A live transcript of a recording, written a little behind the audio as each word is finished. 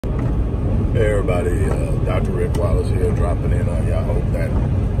Hey everybody, Dr. Rick Wallace here, dropping in on you. I hope that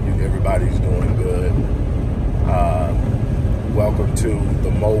everybody's doing good. Welcome to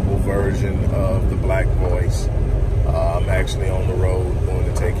the mobile version of the Black Voice. I'm actually on the road going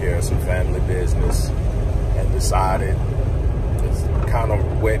to take care of some family business and decided it's kind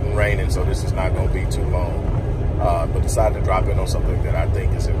of wet and raining, so this is not going to be too long. But decided to drop in on something that I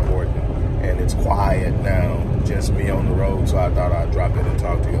think is important. And it's quiet now, just me on the road, so I thought I'd drop in and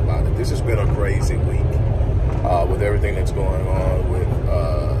talk to you about it. This has been a crazy week with everything that's going on with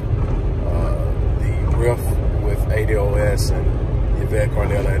the riff with ADOS and Yvette,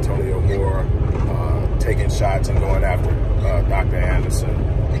 Cornell, Antonio Moore taking shots and going after Dr. Anderson,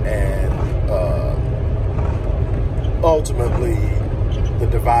 and ultimately the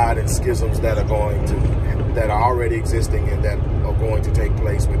divide and schisms that are already existing and that are going to take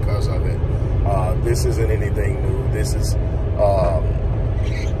place because of it. This isn't anything new. This is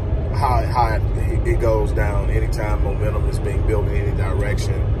how it goes down. Anytime momentum is being built in any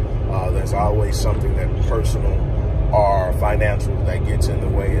direction, there's always something that personal or financial that gets in the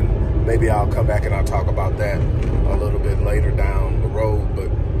way. And maybe I'll come back and I'll talk about that a little bit later down the road. But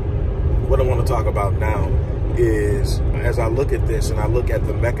what I want to talk about now is, as I look at this and I look at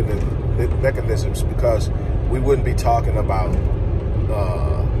the mechanisms, because we wouldn't be talking about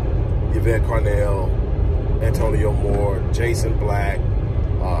Yvette Cornell, Antonio Moore, Jason Black,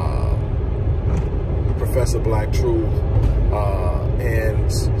 Professor Black Truth,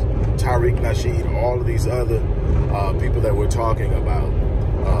 and Tariq Nasheed, all of these other people that we're talking about,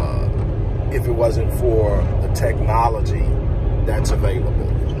 if it wasn't for the technology that's available.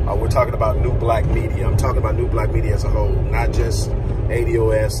 We're talking about new black media. I'm talking about new black media as a whole, not just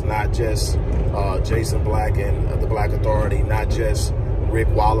ADOS, not just Jason Black and the Black Authority, not just Rick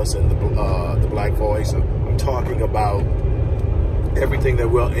Wallace and the Black Voice. I'm talking about everything that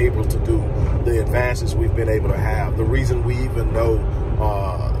we're able to do, the advances we've been able to have. The reason we even know,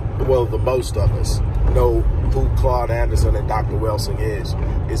 well, the most of us know who Claude Anderson and Dr. Welsing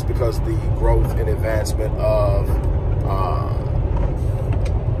is because the growth and advancement of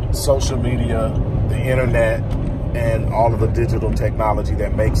social media, the internet, and all of the digital technology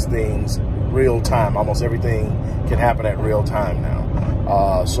that makes things real time. Almost everything can happen at real time now.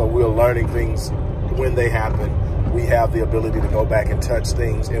 So we're learning things when they happen. We have the ability to go back and touch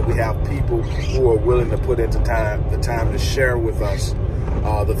things, and we have people who are willing to put into the time to share with us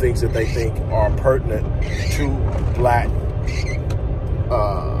the things that they think are pertinent to black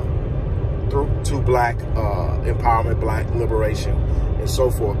empowerment, black liberation, and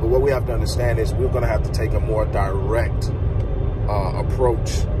so forth. But what we have to understand is we're going to have to take a more direct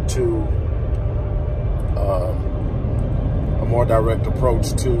approach to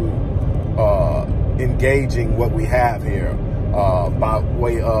engaging what we have here by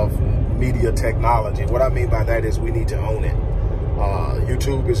way of media technology. What I mean by that is we need to own it.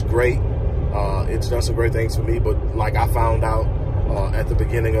 YouTube is great. It's done some great things for me, but like I found out at the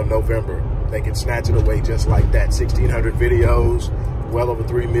beginning of November, they can snatch it away just like that. 1,600 videos, well over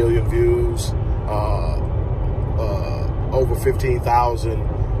 3 million views, over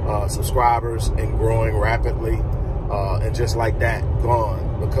 15,000 subscribers and growing rapidly. And just like that,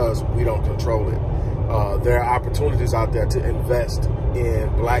 gone, because we don't control it. There are opportunities out there to invest in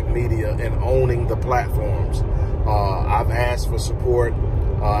black media and owning the platforms. I've asked for support.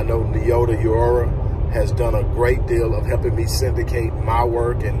 I know Nyota Urora has done a great deal of helping me syndicate my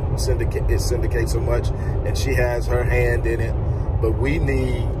work, and syndicate so much, and she has her hand in it. But we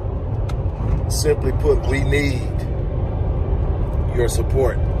need, simply put, we need your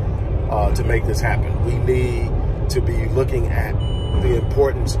support to make this happen. We need to be looking at the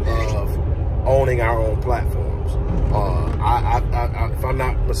importance of owning our own platforms. If I'm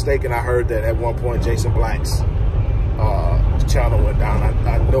not mistaken, I heard that at one point Jason Black's channel went down.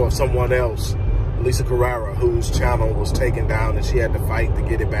 I know of someone else, Lisa Carrera, whose channel was taken down and she had to fight to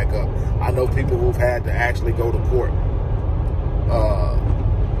get it back up. I know people who've had to actually go to court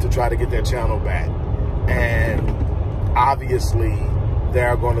to try to get their channel back. And obviously there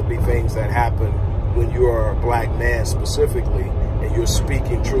are going to be things that happen when you're a black man specifically and you're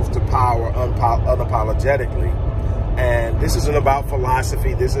speaking truth to power unapologetically. And this isn't about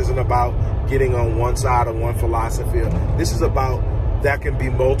philosophy. This isn't about getting on one side of one philosophy. This is about, there can be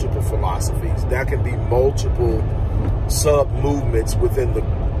multiple philosophies. There can be multiple sub-movements within the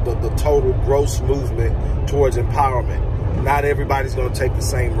total gross movement towards empowerment. Not everybody's going to take the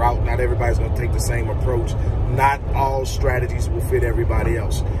same route. Not everybody's going to take the same approach. Not all strategies will fit everybody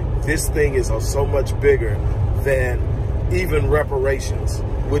else. This thing is so much bigger than even reparations,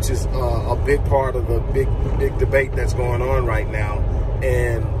 which is a big part of the big debate that's going on right now.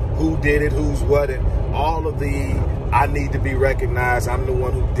 And who did it, who's what, and all of the I need to be recognized, I'm the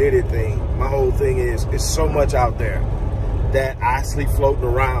one who did it thing. My whole thing is, it's so much out there that I see floating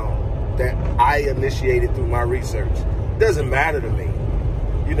around that I initiated through my research. It doesn't matter to me.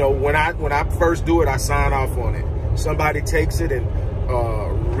 You know, when I first do it, I sign off on it. Somebody takes it and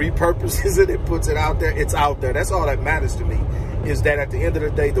repurposes it and puts it out there. It's out there. That's all that matters to me, is that at the end of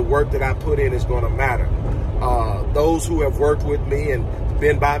the day, the work that I put in is going to matter. Those who have worked with me and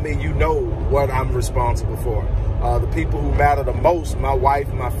been by me, you know what I'm responsible for. The people who matter the most, my wife,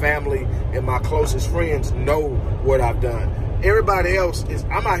 my family, and my closest friends, know what I've done. Everybody else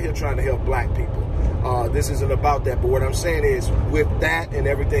I'm out here trying to help black people. This isn't about that. But what I'm saying is, with that and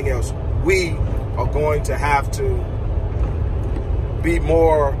everything else, we are going to have to be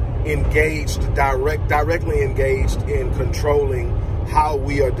more engaged, directly engaged in controlling how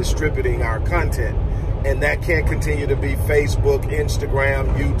we are distributing our content. And that can't continue to be Facebook,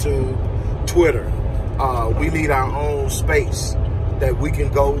 Instagram, YouTube, Twitter. We need our own space that we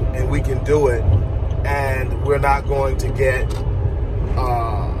can go and we can do it, and we're not going to get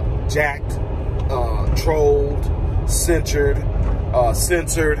jacked, trolled, censored,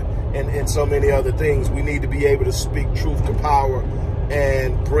 and so many other things. We need to be able to speak truth to power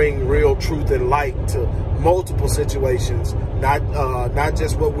and bring real truth and light to multiple situations, not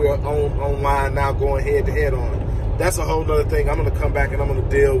just what we're online now going head to head on. That's a whole nother thing. I'm going to come back and I'm going to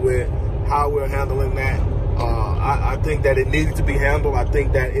deal with how we're handling that. I think that it needs to be handled. I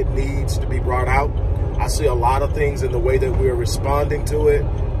think that it needs to be brought out. I see a lot of things in the way that we're responding to it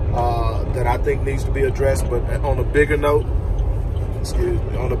that I think needs to be addressed. But on a bigger note,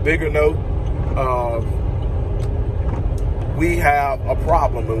 we have a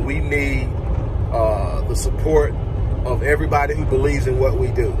problem, and we need the support of everybody who believes in what we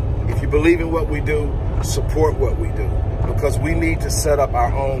do. If you believe in what we do, support what we do, because we need to set up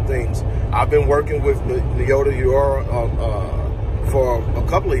our own things. I've been working with Nyota for a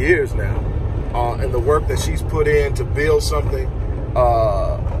couple of years now, and the work that she's put in to build something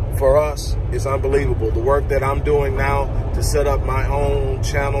for us is unbelievable. The work that I'm doing now to set up my own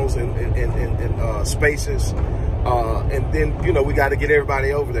channels and spaces, and then, you know, we got to get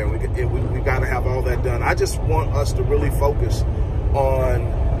everybody over there. We got to have all that done. I just want us to really focus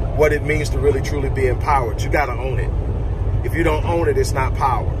on what it means to really truly be empowered. You got to own it. If you don't own it, it's not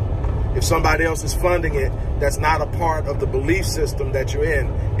power. If somebody else is funding it, that's not a part of the belief system that you're in,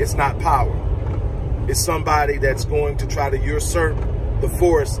 it's not power. It's somebody that's going to try to usurp the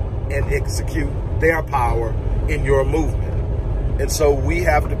force and execute their power in your movement. And so we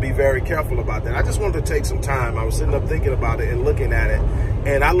have to be very careful about that. I just wanted to take some time. I was sitting up thinking about it and looking at it.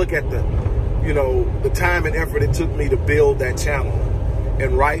 And I look at the time and effort it took me to build that channel.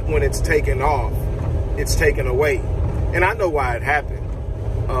 And right when it's taken off, it's taken away. And I know why it happened.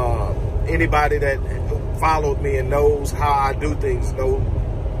 Anybody that followed me and knows how I do things knows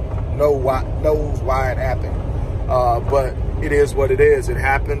why it happened. But it is what it is. It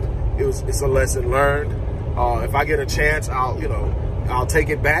happened. It's a lesson learned. If I get a chance, I'll take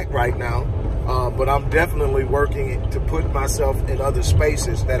it back right now. But I'm definitely working to put myself in other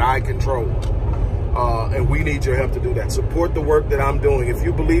spaces that I control. And we need your help to do that. Support the work that I'm doing. If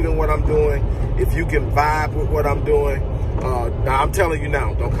you believe in what I'm doing, if you can vibe with what I'm doing, now I'm telling you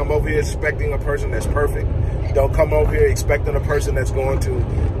now, don't come over here expecting a person that's perfect. Don't come over here expecting a person that's going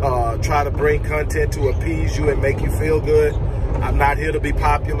to try to bring content to appease you and make you feel good. I'm not here to be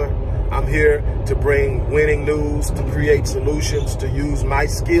popular. I'm here to bring winning news, to create solutions, to use my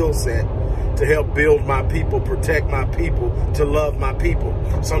skill set to help build my people, protect my people, to love my people.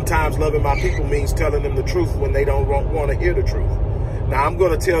 Sometimes loving my people means telling them the truth when they don't want to hear the truth. Now, I'm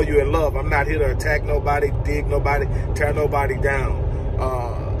going to tell you in love. I'm not here to attack nobody, dig nobody, tear nobody down.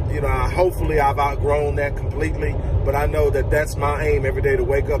 Hopefully I've outgrown that completely, but I know that that's my aim every day, to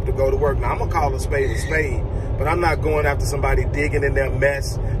wake up, to go to work. Now, I'm going to call a spade, but I'm not going after somebody digging in their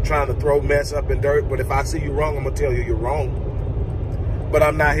mess, trying to throw mess up in dirt. But if I see you wrong, I'm going to tell you you're wrong. But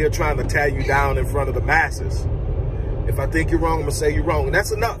I'm not here trying to tear you down in front of the masses. If I think you're wrong, I'm going to say you're wrong. And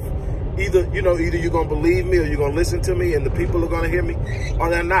that's enough. Either you're going to believe me, or you're going to listen to me and the people are going to hear me, or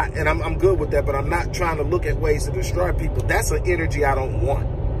they're not. And I'm good with that, but I'm not trying to look at ways to destroy people. That's an energy I don't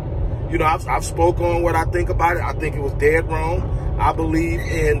want. I've spoke on what I think about it. I think it was dead wrong. I believe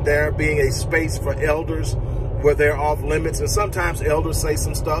in there being a space for elders where they're off limits. And sometimes elders say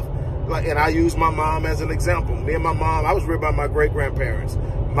some stuff. And I use my mom as an example. Me and my mom, I was reared by my great-grandparents,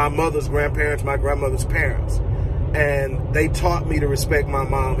 my mother's grandparents, my grandmother's parents. And they taught me to respect my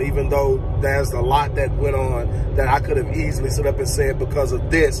mom, even though there's a lot that went on that I could have easily stood up and said, because of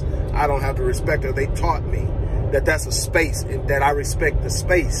this, I don't have to respect her. They taught me. that's a space, and that I respect the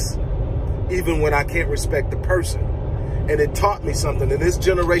space, even when I can't respect the person. And it taught me something. And this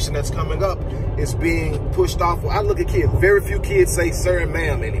generation that's coming up is being pushed off. I look at kids. Very few kids say sir and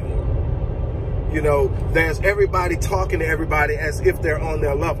ma'am anymore. You know, there's everybody talking to everybody as if they're on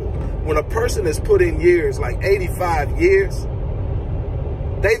their level. When a person has put in years, like 85 years,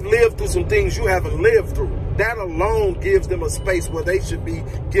 they've lived through some things you haven't lived through. That alone gives them a space where they should be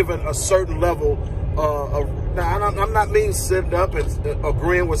given a certain level of. Now, I'm not mean sitting up and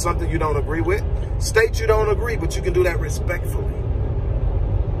agreeing with something you don't agree with. State you don't agree, but you can do that respectfully.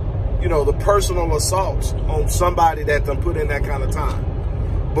 You know, the personal assaults on somebody that done put in that kind of time.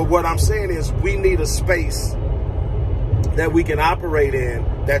 But what I'm saying is we need a space that we can operate in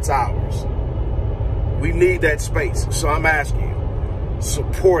that's ours. We need that space. So I'm asking you,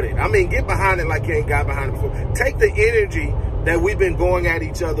 support it. I mean, get behind it like you ain't got behind it before. Take the energy that we've been going at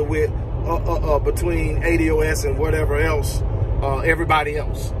each other with between ADOS and whatever else, everybody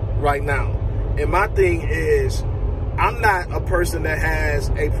else right now. And my thing is, I'm not a person that has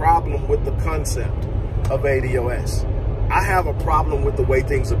a problem with the concept of ADOS. I have a problem with the way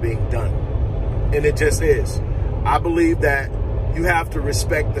things are being done. And it just is. I believe that you have to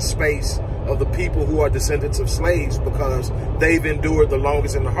respect the space of the people who are descendants of slaves because they've endured the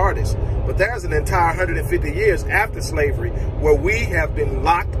longest and the hardest. But there's an entire 150 years after slavery where we have been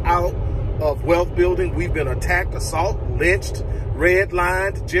locked out of wealth building. We've been attacked, assaulted, lynched,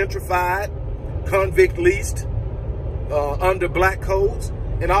 redlined, gentrified, convict leased, under black codes.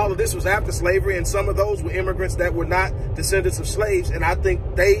 And all of this was after slavery, and some of those were immigrants that were not descendants of slaves, and I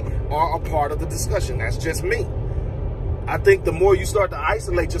think they are a part of the discussion. That's just me. I think the more you start to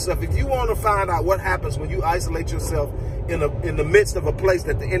isolate yourself, if you want to find out what happens when you isolate yourself in the midst of a place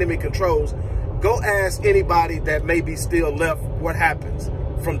that the enemy controls, go ask anybody that may be still left what happens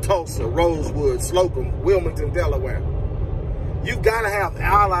from Tulsa, Rosewood, Slocum, Wilmington, Delaware. You've got to have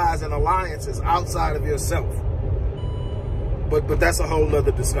allies and alliances outside of yourself. But that's a whole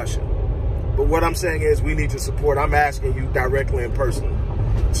nother discussion. But what I'm saying is we need to support. I'm asking you directly and personally.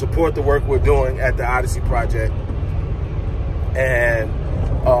 Support the work we're doing at the Odyssey Project. And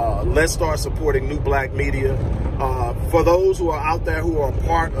let's start supporting New Black Media. For those who are out there who are a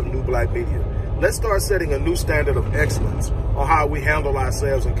part of New Black Media, let's start setting a new standard of excellence on how we handle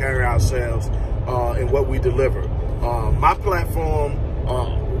ourselves and carry ourselves in what we deliver. My platform,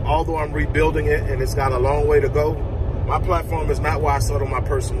 although I'm rebuilding it and it's got a long way to go, my platform is not where I settle my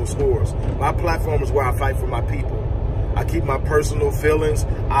personal scores. My platform is where I fight for my people. I keep my personal feelings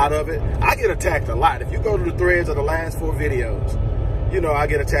out of it. I get attacked a lot. If you go to the threads of the last 4 videos, you know I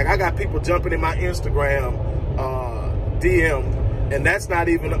get attacked. I got people jumping in my Instagram DM, and that's not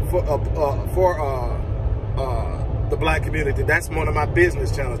even for the black community. That's one of my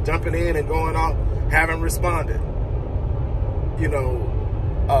business channels. Jumping in and going off, haven't responded. You know,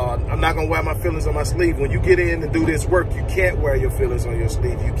 I'm not going to wear my feelings on my sleeve. When you get in and do this work, you can't wear your feelings on your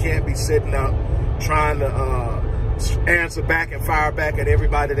sleeve. You can't be sitting up trying to answer back and fire back at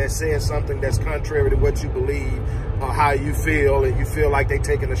everybody that says something that's contrary to what you believe or how you feel, and you feel like they're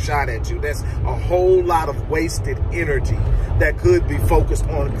taking a shot at you. That's a whole lot of wasted energy that could be focused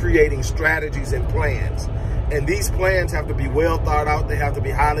on creating strategies and plans. And these plans have to be well thought out. They have to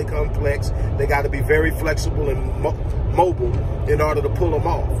be highly complex. They got to be very flexible and mobile in order to pull them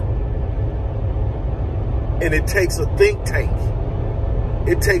off. And it takes a think tank.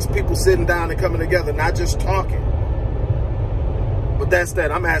 It takes people sitting down and coming together, not just talking. But that's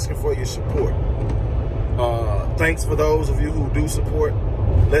that. I'm asking for your support. Thanks for those of you who do support.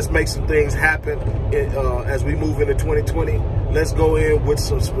 Let's make some things happen as we move into 2020. Let's go in with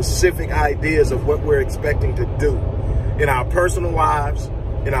some specific ideas of what we're expecting to do in our personal lives,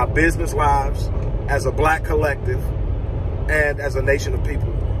 in our business lives, as a black collective, and as a nation of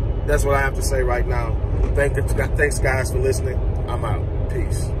people. That's what I have to say right now. Thanks guys for listening. I'm out.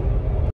 Peace.